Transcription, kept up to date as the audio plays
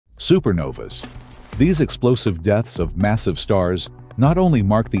Supernovas. These explosive deaths of massive stars not only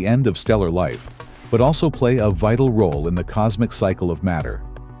mark the end of stellar life, but also play a vital role in the cosmic cycle of matter,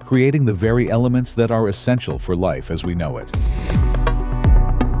 creating the very elements that are essential for life as we know it.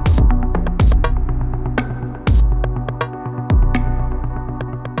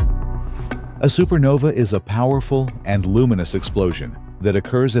 A supernova is a powerful and luminous explosion that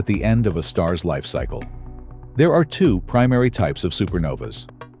occurs at the end of a star's life cycle. There are two primary types of supernovas,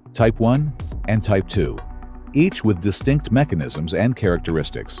 Type 1 and Type 2, each with distinct mechanisms and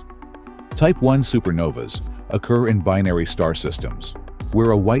characteristics. Type 1 supernovas occur in binary star systems,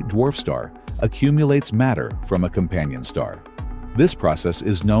 where a white dwarf star accumulates matter from a companion star. This process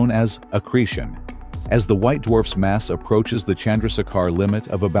is known as accretion. As the white dwarf's mass approaches the Chandrasekhar limit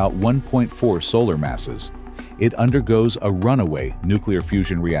of about 1.4 solar masses, it undergoes a runaway nuclear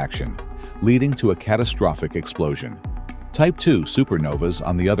fusion reaction, leading to a catastrophic explosion. Type 2 supernovas,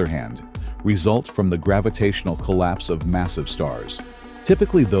 on the other hand, result from the gravitational collapse of massive stars,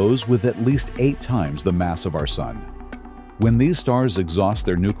 typically those with at least 8 times the mass of our Sun. When these stars exhaust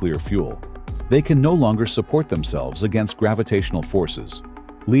their nuclear fuel, they can no longer support themselves against gravitational forces,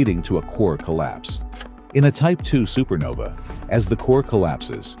 leading to a core collapse. In a Type 2 supernova, as the core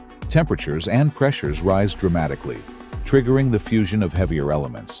collapses, temperatures and pressures rise dramatically, triggering the fusion of heavier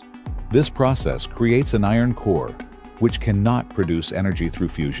elements. This process creates an iron core, which cannot produce energy through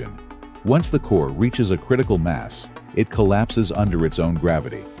fusion. Once the core reaches a critical mass, it collapses under its own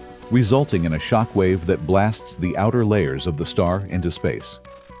gravity, resulting in a shock wave that blasts the outer layers of the star into space.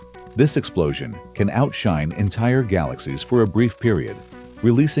 This explosion can outshine entire galaxies for a brief period,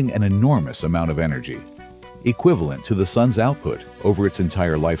 releasing an enormous amount of energy, equivalent to the Sun's output over its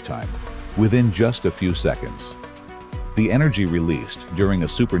entire lifetime, within just a few seconds. The energy released during a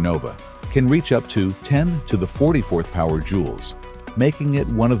supernova can reach up to 10 to the 44th power joules, making it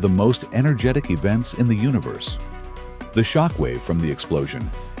one of the most energetic events in the universe. The shock wave from the explosion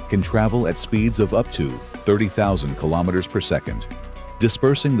can travel at speeds of up to 30,000 kilometers per second,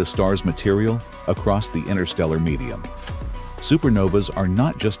 dispersing the star's material across the interstellar medium. Supernovas are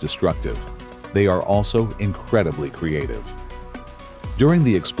not just destructive, they are also incredibly creative. During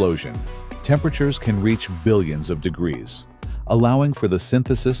the explosion, temperatures can reach billions of degrees, allowing for the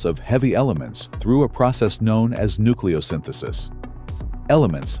synthesis of heavy elements through a process known as nucleosynthesis.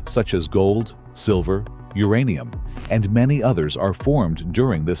 Elements such as gold, silver, uranium, and many others are formed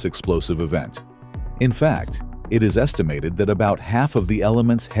during this explosive event. In fact, it is estimated that about half of the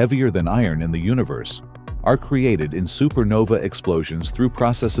elements heavier than iron in the universe are created in supernova explosions through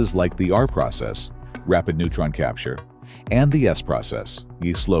processes like the R process, rapid neutron capture, and the S process,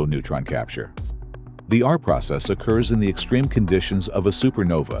 slow neutron capture. The R process occurs in the extreme conditions of a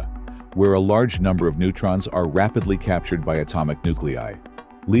supernova, where a large number of neutrons are rapidly captured by atomic nuclei,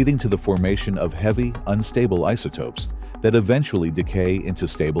 leading to the formation of heavy, unstable isotopes that eventually decay into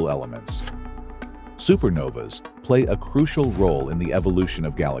stable elements. Supernovas play a crucial role in the evolution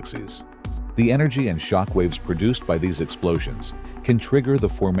of galaxies. The energy and shock waves produced by these explosions can trigger the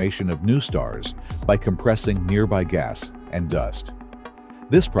formation of new stars by compressing nearby gas and dust.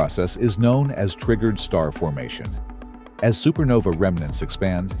 This process is known as triggered star formation. As supernova remnants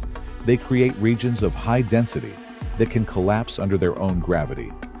expand, they create regions of high density that can collapse under their own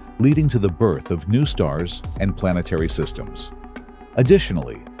gravity, leading to the birth of new stars and planetary systems.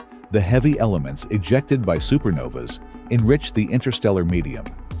 Additionally, the heavy elements ejected by supernovas enrich the interstellar medium,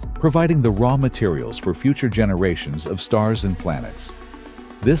 providing the raw materials for future generations of stars and planets.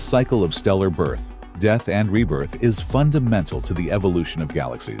 This cycle of stellar birth, death, and rebirth is fundamental to the evolution of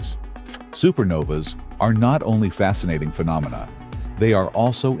galaxies. Supernovas are not only fascinating phenomena, they are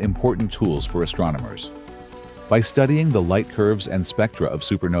also important tools for astronomers. By studying the light curves and spectra of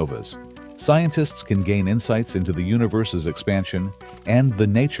supernovas, scientists can gain insights into the universe's expansion and the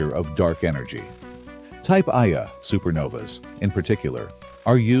nature of dark energy. Type Ia supernovas, in particular,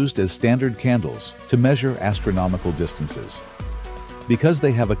 are used as standard candles to measure astronomical distances. Because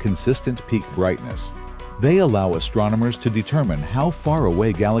they have a consistent peak brightness, they allow astronomers to determine how far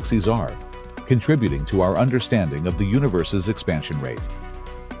away galaxies are, contributing to our understanding of the universe's expansion rate.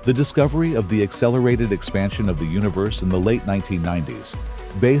 The discovery of the accelerated expansion of the universe in the late 1990s,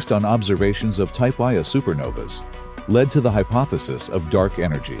 based on observations of Type Ia supernovas, led to the hypothesis of dark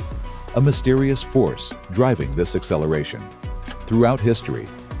energy, a mysterious force driving this acceleration. Throughout history,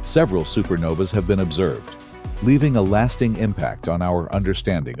 several supernovas have been observed, leaving a lasting impact on our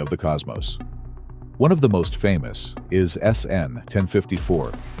understanding of the cosmos. One of the most famous is SN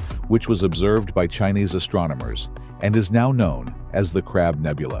 1054, which was observed by Chinese astronomers and is now known as the Crab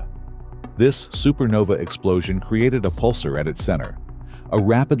Nebula. This supernova explosion created a pulsar at its center, a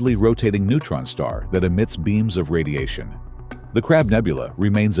rapidly rotating neutron star that emits beams of radiation. The Crab Nebula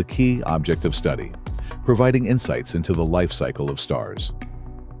remains a key object of study, providing insights into the life cycle of stars.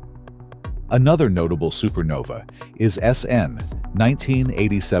 Another notable supernova is SN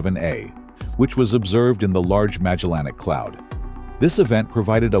 1987A, which was observed in the Large Magellanic Cloud. This event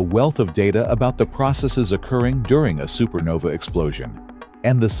provided a wealth of data about the processes occurring during a supernova explosion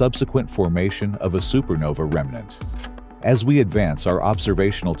and the subsequent formation of a supernova remnant. As we advance our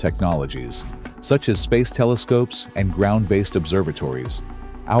observational technologies, such as space telescopes and ground-based observatories,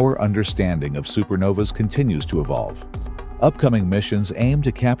 our understanding of supernovas continues to evolve. Upcoming missions aim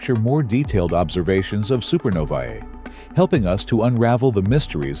to capture more detailed observations of supernovae, helping us to unravel the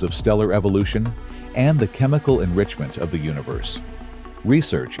mysteries of stellar evolution and the chemical enrichment of the universe.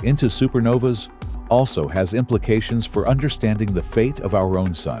 Research into supernovas also has implications for understanding the fate of our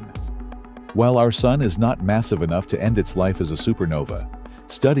own sun. While our sun is not massive enough to end its life as a supernova,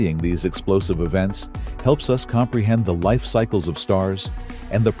 studying these explosive events helps us comprehend the life cycles of stars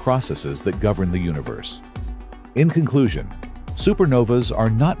and the processes that govern the universe. In conclusion, supernovas are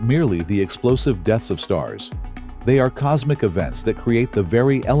not merely the explosive deaths of stars. They are cosmic events that create the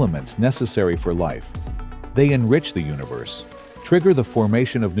very elements necessary for life. They enrich the universe, trigger the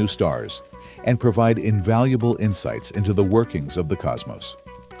formation of new stars, and provide invaluable insights into the workings of the cosmos.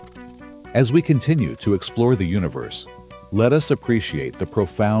 As we continue to explore the universe, let us appreciate the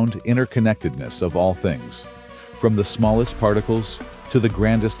profound interconnectedness of all things, from the smallest particles to the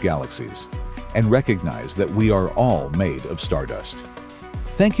grandest galaxies, and recognize that we are all made of stardust.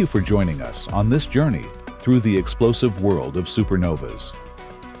 Thank you for joining us on this journey through the explosive world of supernovas.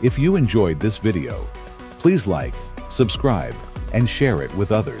 If you enjoyed this video, please like, subscribe, and share it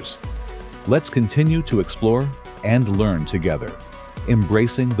with others. Let's continue to explore and learn together,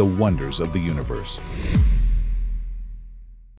 embracing the wonders of the universe.